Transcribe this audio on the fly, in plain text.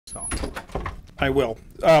So I will.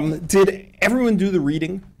 Did everyone do the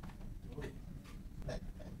reading?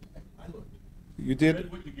 You did? I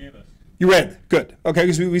read what you gave us. You read? Good. Okay,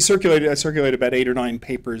 because I circulated about 8 or 9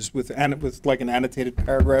 papers with like an annotated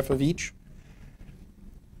paragraph of each.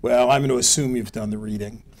 Well, I'm going to assume you've done the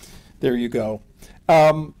reading. There you go.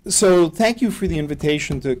 So thank you for the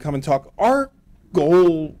invitation to come and talk. Our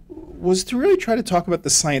goal was to really try to talk about the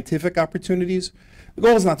scientific opportunities. The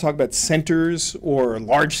goal is not to talk about centers or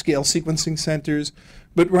large-scale sequencing centers,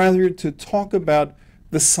 but rather to talk about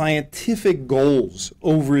the scientific goals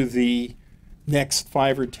over the next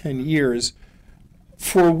 5 or 10 years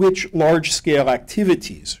for which large-scale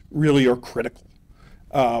activities really are critical.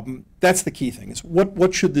 That's the key thing, is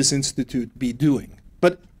what should this institute be doing?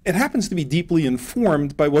 But it happens to be deeply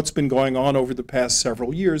informed by what's been going on over the past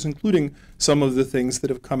several years, including some of the things that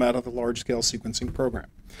have come out of the large-scale sequencing program.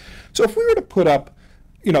 So if we were to put up,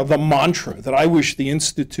 the mantra that I wish the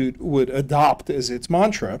institute would adopt as its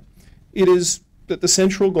mantra, it is that the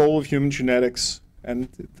central goal of human genetics, and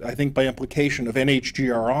I think by implication of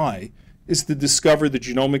NHGRI, is to discover the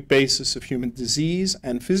genomic basis of human disease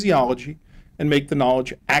and physiology and make the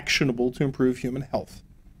knowledge actionable to improve human health.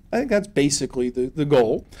 I think that's basically the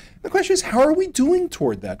goal. The question is, how are we doing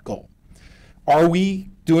toward that goal? Are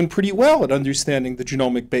we doing pretty well at understanding the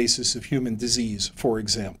genomic basis of human disease, for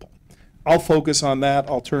example? I'll focus on that.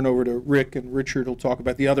 I'll turn over to Rick, and Richard will talk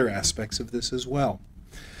about the other aspects of this as well.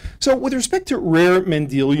 So with respect to rare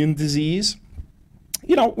Mendelian disease,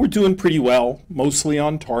 we're doing pretty well, mostly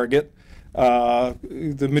on target.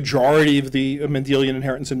 The majority of the Mendelian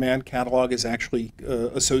inheritance in man catalog is actually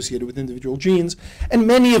associated with individual genes, and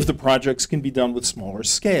many of the projects can be done with smaller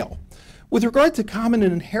scale. With regard to common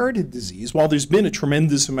and inherited disease, while there's been a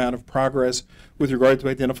tremendous amount of progress with regard to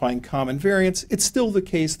identifying common variants, it's still the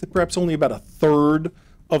case that perhaps only about 1/3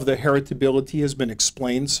 of the heritability has been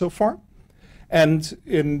explained so far. And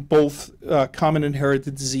in both common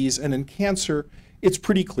inherited disease and in cancer, it's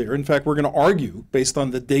pretty clear. In fact, we're going to argue, based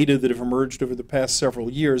on the data that have emerged over the past several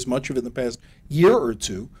years, much of it in the past year or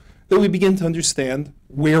two, that we begin to understand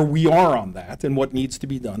where we are on that and what needs to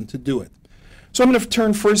be done to do it. So I'm going to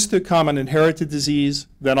turn first to common inherited disease,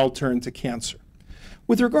 then I'll turn to cancer.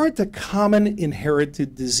 With regard to common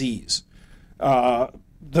inherited disease, the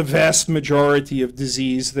vast majority of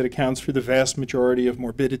disease that accounts for the vast majority of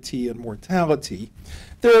morbidity and mortality,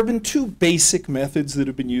 there have been 2 basic methods that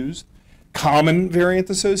have been used: common variant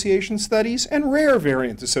association studies and rare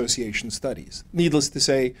variant association studies. Needless to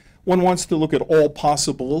say, one wants to look at all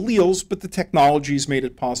possible alleles, but the technology's made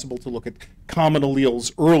it possible to look at common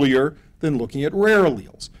alleles earlier than looking at rare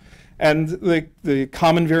alleles. And the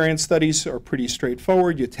common variant studies are pretty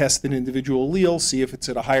straightforward. You test an individual allele, see if it's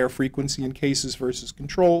at a higher frequency in cases versus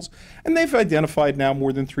controls, and they've identified now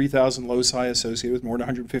more than 3,000 loci associated with more than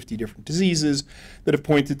 150 different diseases that have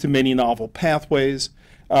pointed to many novel pathways.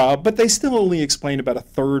 But they still only explain about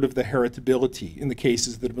 1/3 of the heritability in the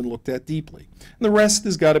cases that have been looked at deeply. And the rest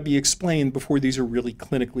has got to be explained before these are really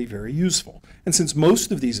clinically very useful. And since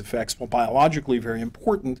most of these effects, while biologically very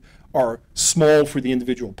important, are small for the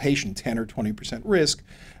individual patient, 10 or 20% risk,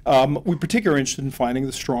 we're particularly interested in finding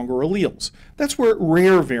the stronger alleles. That's where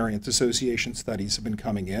rare variant association studies have been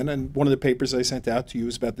coming in, and one of the papers I sent out to you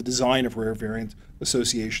is about the design of rare variant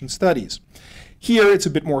association studies. Here, it's a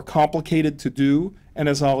bit more complicated to do, and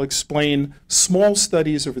as I'll explain, small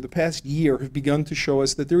studies over the past year have begun to show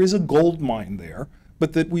us that there is a gold mine there,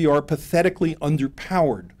 but that we are pathetically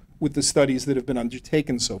underpowered with the studies that have been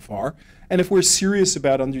undertaken so far. And if we're serious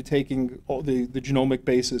about undertaking the genomic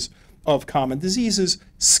basis of common diseases,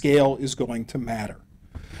 scale is going to matter.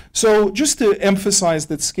 So just to emphasize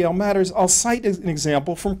that scale matters, I'll cite an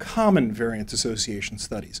example from common variant association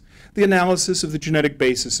studies, the analysis of the genetic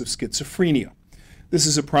basis of schizophrenia. This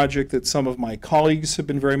is a project that some of my colleagues have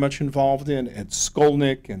been very much involved in, Ed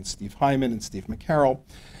Skolnick and Steve Hyman and Steve McCarroll.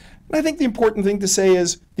 And I think the important thing to say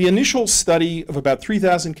is the initial study of about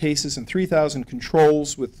 3,000 cases and 3,000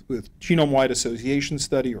 controls with genome-wide association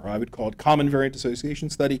study, or I would call it common variant association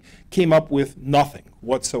study, came up with nothing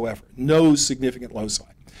whatsoever, no significant loci.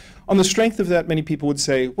 On the strength of that, many people would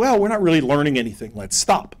say, well, we're not really learning anything, let's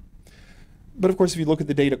stop. But of course, if you look at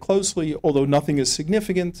the data closely, although nothing is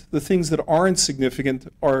significant, the things that aren't significant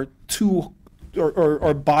are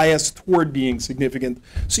biased toward being significant,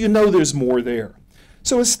 so you know there's more there.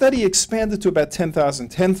 So a study expanded to about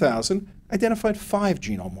 10,000, identified 5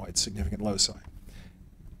 genome-wide significant loci.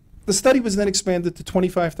 The study was then expanded to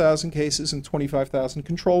 25,000 cases and 25,000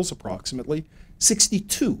 controls approximately.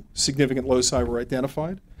 62 significant loci were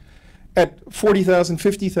identified. At 40,000,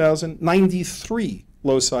 50,000, 93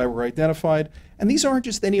 loci were identified, and these aren't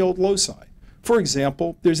just any old loci. For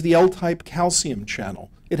example, there's the L-type calcium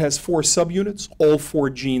channel. It has 4 subunits, all 4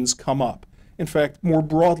 genes come up. In fact, more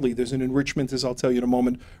broadly, there's an enrichment, as I'll tell you in a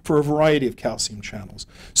moment, for a variety of calcium channels.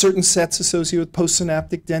 Certain sets associated with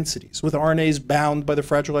postsynaptic densities, with RNAs bound by the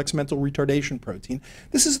Fragile X mental retardation protein.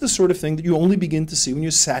 This is the sort of thing that you only begin to see when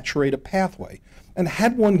you saturate a pathway. And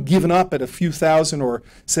had one given up at a few thousand or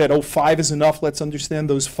said, oh, 5 is enough, let's understand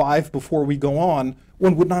those 5 before we go on,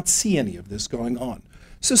 one would not see any of this going on.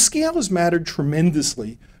 So scale has mattered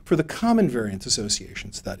tremendously for the common variant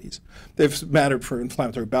association studies. They've mattered for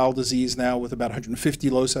inflammatory bowel disease now with about 150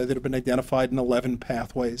 loci that have been identified in 11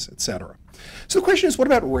 pathways, et cetera. So the question is, what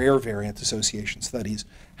about rare variant association studies?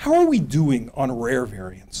 How are we doing on rare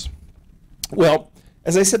variants? Well,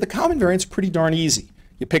 as I said, the common variant's pretty darn easy.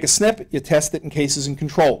 You pick a SNP, you test it in cases and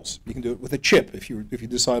controls. You can do it with a chip if you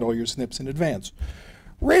decide all your SNPs in advance.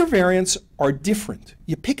 Rare variants are different.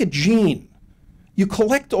 You pick a gene. You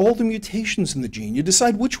collect all the mutations in the gene. You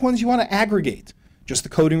decide which ones you want to aggregate. Just the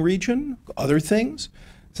coding region, other things,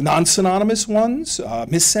 non-synonymous ones,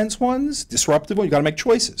 missense ones, disruptive ones. You've got to make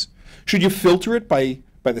choices. Should you filter it by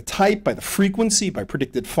the type, by the frequency, by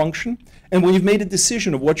predicted function? And when you've made a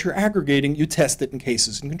decision of what you're aggregating, you test it in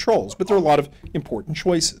cases and controls. But there are a lot of important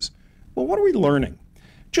choices. Well, what are we learning?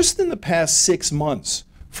 Just in the past 6 months,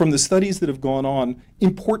 from the studies that have gone on,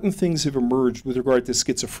 important things have emerged with regard to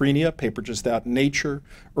schizophrenia, paper just out in Nature,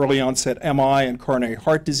 early onset MI and coronary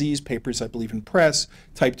heart disease, papers I believe in Press,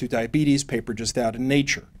 type 2 diabetes, paper just out in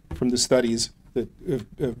Nature, from the studies that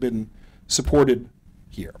have been supported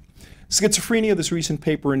here. Schizophrenia, this recent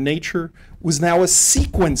paper in Nature, was now a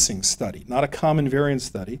sequencing study, not a common variant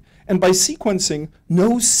study. And by sequencing,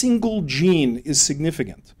 no single gene is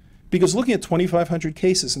significant, because looking at 2,500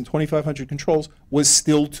 cases and 2,500 controls was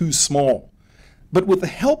still too small. But with the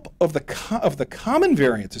help of the common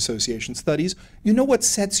variant association studies, you know what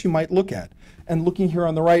sets you might look at. And looking here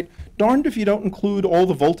on the right, darned if you don't include all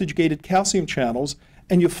the voltage-gated calcium channels,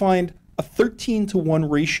 and you find a 13-to-1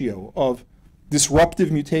 ratio of disruptive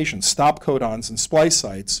mutations, stop codons and splice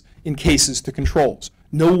sites, in cases to controls.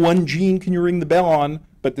 No one gene can you ring the bell on,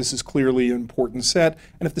 but this is clearly an important set.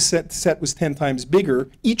 And if the set was 10 times bigger,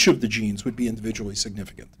 each of the genes would be individually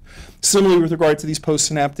significant. Similarly with regard to these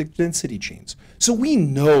postsynaptic density genes. So we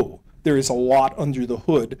know there is a lot under the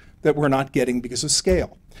hood that we're not getting because of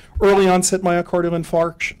scale. Early onset myocardial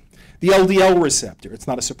infarction. The LDL receptor, it's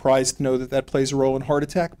not a surprise to know that that plays a role in heart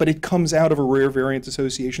attack, but it comes out of a rare variant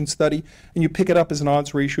association study, and you pick it up as an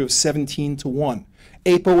odds ratio of 17-to-1.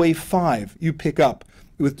 ApoA5, you pick up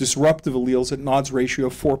with disruptive alleles at an odds ratio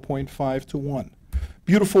of 4.5-to-1.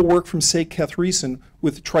 Beautiful work from Say Kathrison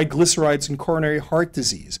with triglycerides and coronary heart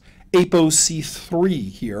disease. ApoC3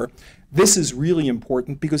 here. This is really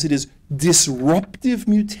important because it is disruptive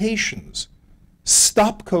mutations.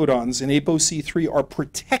 Stop codons in ApoC3 are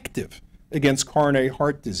protective against coronary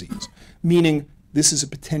heart disease, meaning this is a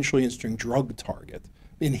potentially interesting drug target.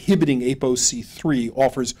 Inhibiting ApoC3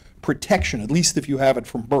 offers protection, at least if you have it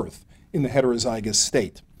from birth, in the heterozygous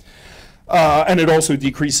state. And it also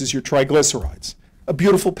decreases your triglycerides. A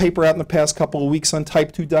beautiful paper out in the past couple of weeks on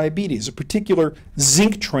type 2 diabetes, a particular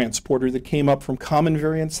zinc transporter that came up from common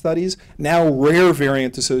variant studies, now rare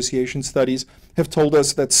variant association studies, have told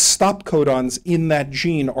us that stop codons in that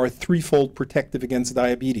gene are 3-fold protective against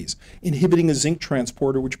diabetes. Inhibiting a zinc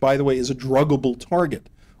transporter, which by the way is a druggable target,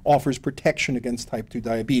 offers protection against type 2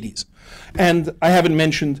 diabetes. And I haven't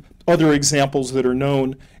mentioned other examples that are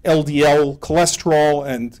known, LDL cholesterol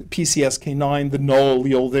and PCSK9, the null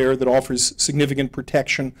allele there that offers significant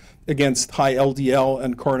protection against high LDL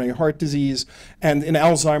and coronary heart disease. And in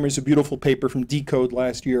Alzheimer's, a beautiful paper from Decode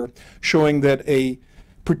last year showing that a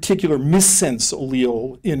particular missense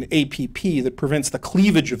allele in APP that prevents the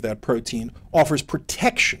cleavage of that protein offers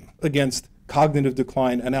protection against cognitive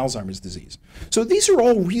decline and Alzheimer's disease. So these are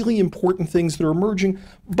all really important things that are emerging,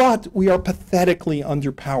 but we are pathetically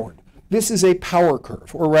underpowered. This is a power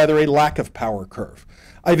curve, or rather a lack of power curve.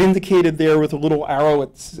 I've indicated there with a little arrow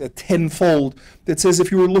at tenfold that says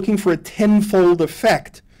if you were looking for a tenfold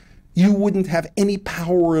effect, you wouldn't have any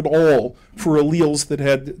power at all for alleles that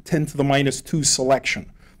had 10 to the minus 2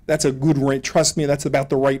 selection. That's a good range. Trust me, that's about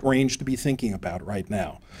the right range to be thinking about right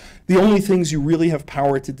now. The only things you really have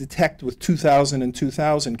power to detect with 2,000 and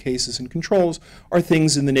 2,000 cases and controls are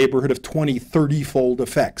things in the neighborhood of 20, 30-fold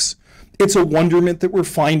effects. It's a wonderment that we're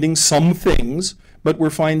finding some things, but we're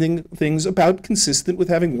finding things about consistent with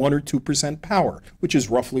having 1 or 2% power, which is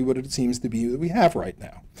roughly what it seems to be that we have right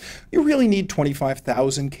now. You really need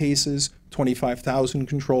 25,000 cases, 25,000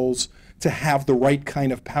 controls to have the right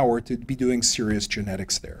kind of power to be doing serious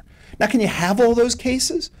genetics there. Now, can you have all those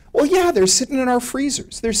cases? Well, yeah, they're sitting in our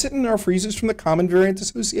freezers. They're sitting in our freezers from the common variant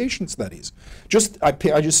association studies. I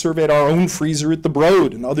just surveyed our own freezer at the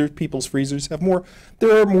Broad, and other people's freezers have more.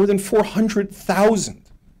 There are more than 400,000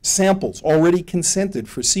 samples already consented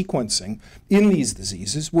for sequencing in these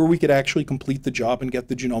diseases where we could actually complete the job and get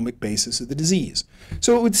the genomic basis of the disease.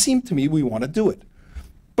 So it would seem to me we want to do it.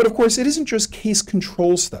 But of course, it isn't just case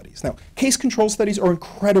control studies. Now, case control studies are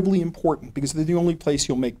incredibly important because they're the only place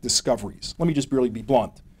you'll make discoveries. Let me just really be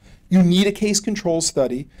blunt. You need a case control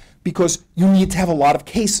study because you need to have a lot of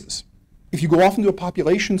cases. If you go off and do a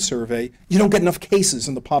population survey, you don't get enough cases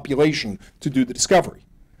in the population to do the discovery.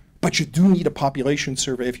 But you do need a population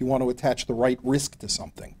survey if you want to attach the right risk to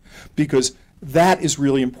something, because that is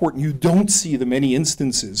really important. You don't see the many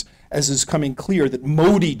instances, as is coming clear, that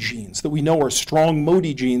MODY genes, that we know are strong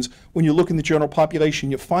MODY genes, when you look in the general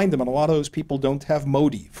population, you find them, and a lot of those people don't have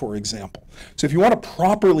MODY, for example. So if you want to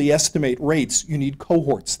properly estimate rates, you need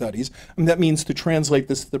cohort studies, and that means to translate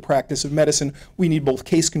this to the practice of medicine, we need both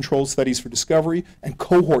case control studies for discovery and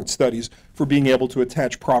cohort studies for being able to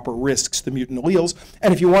attach proper risks to mutant alleles.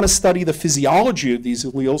 And if you want to study the physiology of these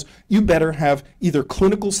alleles, you better have either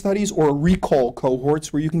clinical studies or recall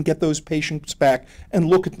cohorts where you can get those patients back and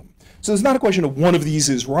look at them. So it's not a question of one of these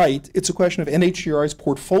is right. It's a question of NHGRI's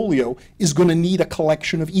portfolio is going to need a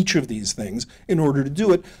collection of each of these things in order to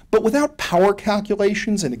do it. But without power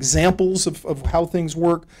calculations and examples of how things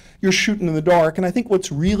work, you're shooting in the dark. And I think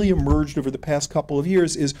what's really emerged over the past couple of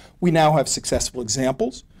years is we now have successful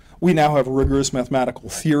examples. We now have rigorous mathematical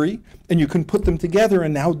theory, and you can put them together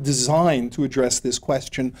and now design to address this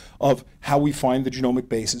question of how we find the genomic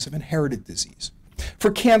basis of inherited disease.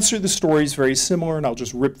 For cancer, the story is very similar, and I'll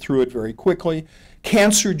just rip through it very quickly.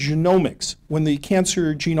 Cancer genomics. When the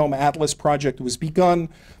Cancer Genome Atlas project was begun,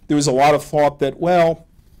 there was a lot of thought that, well,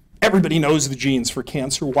 everybody knows the genes for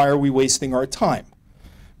cancer. Why are we wasting our time?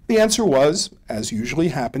 The answer was, as usually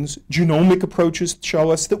happens, genomic approaches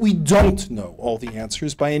show us that we don't know all the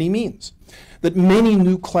answers by any means. That many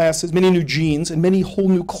new classes, many new genes, and many whole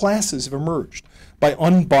new classes have emerged by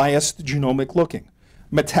unbiased genomic looking.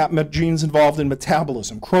 Genes involved in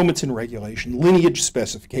metabolism, chromatin regulation, lineage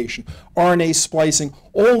specification, RNA splicing,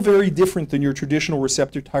 all very different than your traditional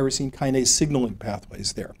receptor tyrosine kinase signaling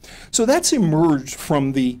pathways there. So that's emerged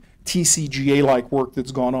from the TCGA-like work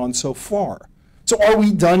that's gone on so far. So are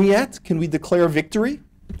we done yet? Can we declare victory?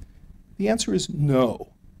 The answer is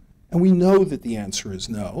no. And we know that the answer is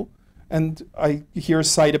no. And I here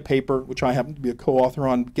cite a paper, which I happen to be a co-author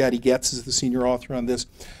on. Gadi Getz is the senior author on this,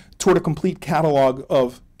 toward a complete catalog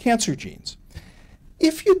of cancer genes.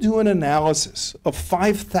 If you do an analysis of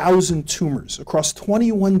 5,000 tumors across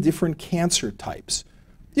 21 different cancer types,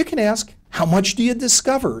 you can ask, how much do you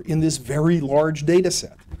discover in this very large data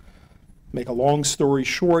set? Make a long story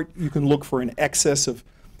short, you can look for an excess of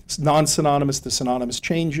non-synonymous to synonymous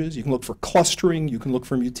changes. You can look for clustering. You can look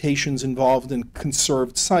for mutations involved in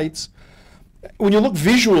conserved sites. When you look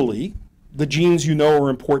visually, the genes you know are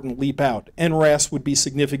important leap out. NRAS would be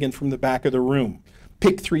significant from the back of the room.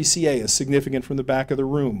 PIK3CA is significant from the back of the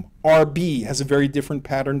room. RB has a very different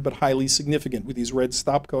pattern but highly significant with these red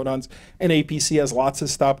stop codons. And APC has lots of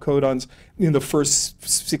stop codons in the first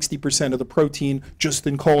 60% of the protein just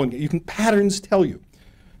in colon. Patterns tell you.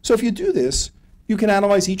 So if you do this, you can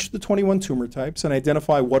analyze each of the 21 tumor types and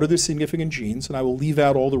identify what are the significant genes, and I will leave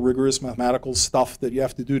out all the rigorous mathematical stuff that you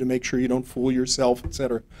have to do to make sure you don't fool yourself, et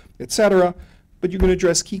cetera, but you're going to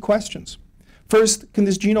address key questions. First, can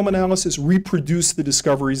this genome analysis reproduce the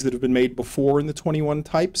discoveries that have been made before in the 21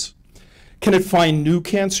 types? Can it find new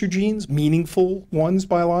cancer genes, meaningful ones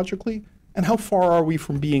biologically? And how far are we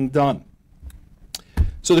from being done?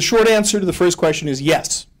 So the short answer to the first question is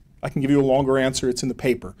yes. I can give you a longer answer, it's in the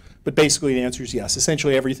paper. But basically the answer is yes.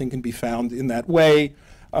 Essentially everything can be found in that way.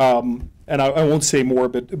 And I won't say more,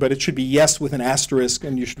 but it should be yes with an asterisk,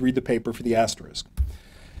 and you should read the paper for the asterisk.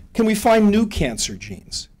 Can we find new cancer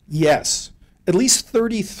genes? Yes. At least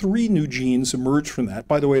 33 new genes emerged from that.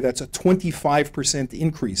 By the way, that's a 25%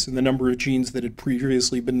 increase in the number of genes that had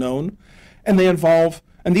previously been known. And they involve,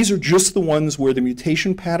 and these are just the ones where the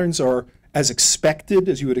mutation patterns are as expected,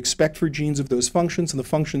 as you would expect for genes of those functions, and the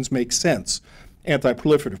functions make sense.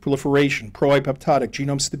 Anti-proliferative, proliferation, pro-apoptotic,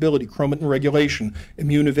 genome stability, chromatin regulation,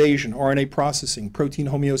 immune evasion, RNA processing, protein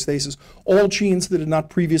homeostasis, all genes that had not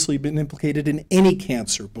previously been implicated in any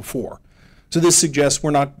cancer before. So this suggests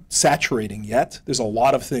we're not saturating yet. There's a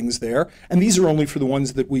lot of things there, and these are only for the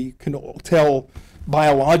ones that we can tell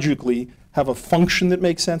biologically have a function that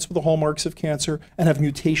makes sense with the hallmarks of cancer and have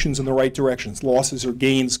mutations in the right directions, losses or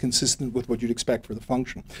gains consistent with what you'd expect for the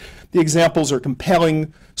function. The examples are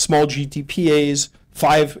compelling: small GTPase,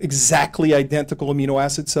 5 exactly identical amino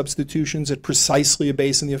acid substitutions at precisely a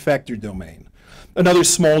base in the effector domain. Another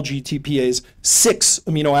small GTPase, 6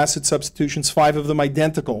 amino acid substitutions, 5 of them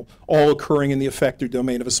identical, all occurring in the effector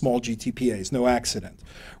domain of a small GTPase, no accident.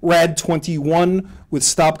 RAD21 with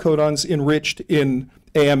stop codons enriched in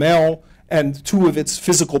AML, and 2 of its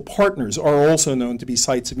physical partners are also known to be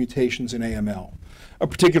sites of mutations in AML. A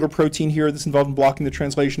particular protein here that's involved in blocking the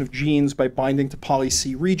translation of genes by binding to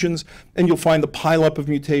poly-C regions, and you'll find the pileup of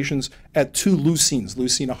mutations at 2 leucines,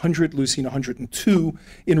 leucine 100, leucine 102,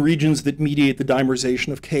 in regions that mediate the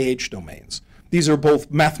dimerization of KH domains. These are both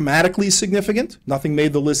mathematically significant, nothing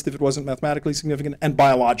made the list if it wasn't mathematically significant, and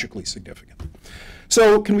biologically significant.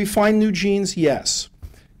 So can we find new genes? Yes.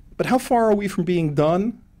 But how far are we from being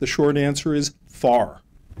done? The short answer is far.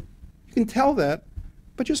 You can tell that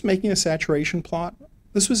by just making a saturation plot.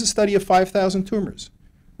 This was a study of 5,000 tumors.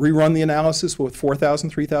 Rerun the analysis with 4,000,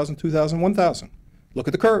 3,000, 2,000, 1,000. Look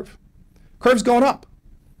at the curve. Curve's going up.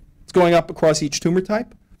 It's going up across each tumor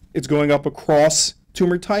type. It's going up across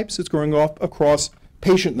tumor types. It's going up across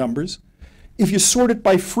patient numbers. If you sort it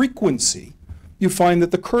by frequency, you find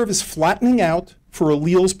that the curve is flattening out for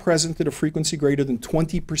alleles present at a frequency greater than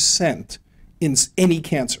 20% in any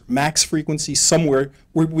cancer. Max frequency somewhere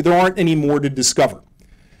where there aren't any more to discover.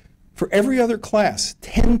 For every other class,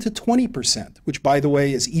 10 to 20%, which, by the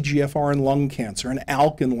way, is EGFR in lung cancer and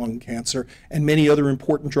ALK in lung cancer and many other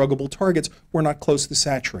important druggable targets, we're not close to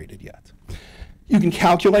saturated yet. You can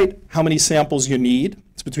calculate how many samples you need.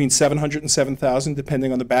 It's between 700 and 7,000,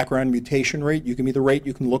 depending on the background mutation rate. You can be the rate,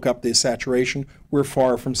 you can look up the saturation. We're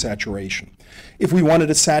far from saturation. If we wanted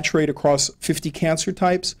to saturate across 50 cancer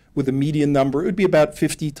types with a median number, it would be about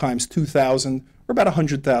 50 times 2,000, or about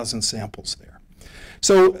 100,000 samples there.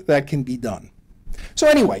 So that can be done. So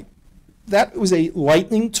anyway, that was a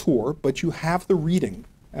lightning tour, but you have the reading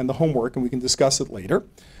and the homework, and we can discuss it later,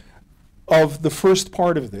 of the first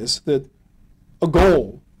part of this, that a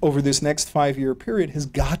goal over this next 5-year period has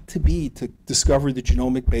got to be to discover the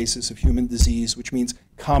genomic basis of human disease, which means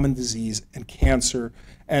common disease and cancer.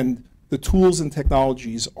 And the tools and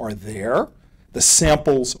technologies are there. The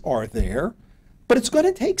samples are there. But it's going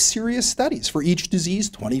to take serious studies. For each disease,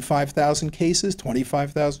 25,000 cases,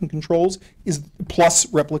 25,000 controls,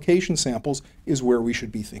 plus replication samples is where we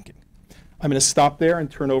should be thinking. I'm going to stop there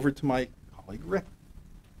and turn over to my colleague, Rick.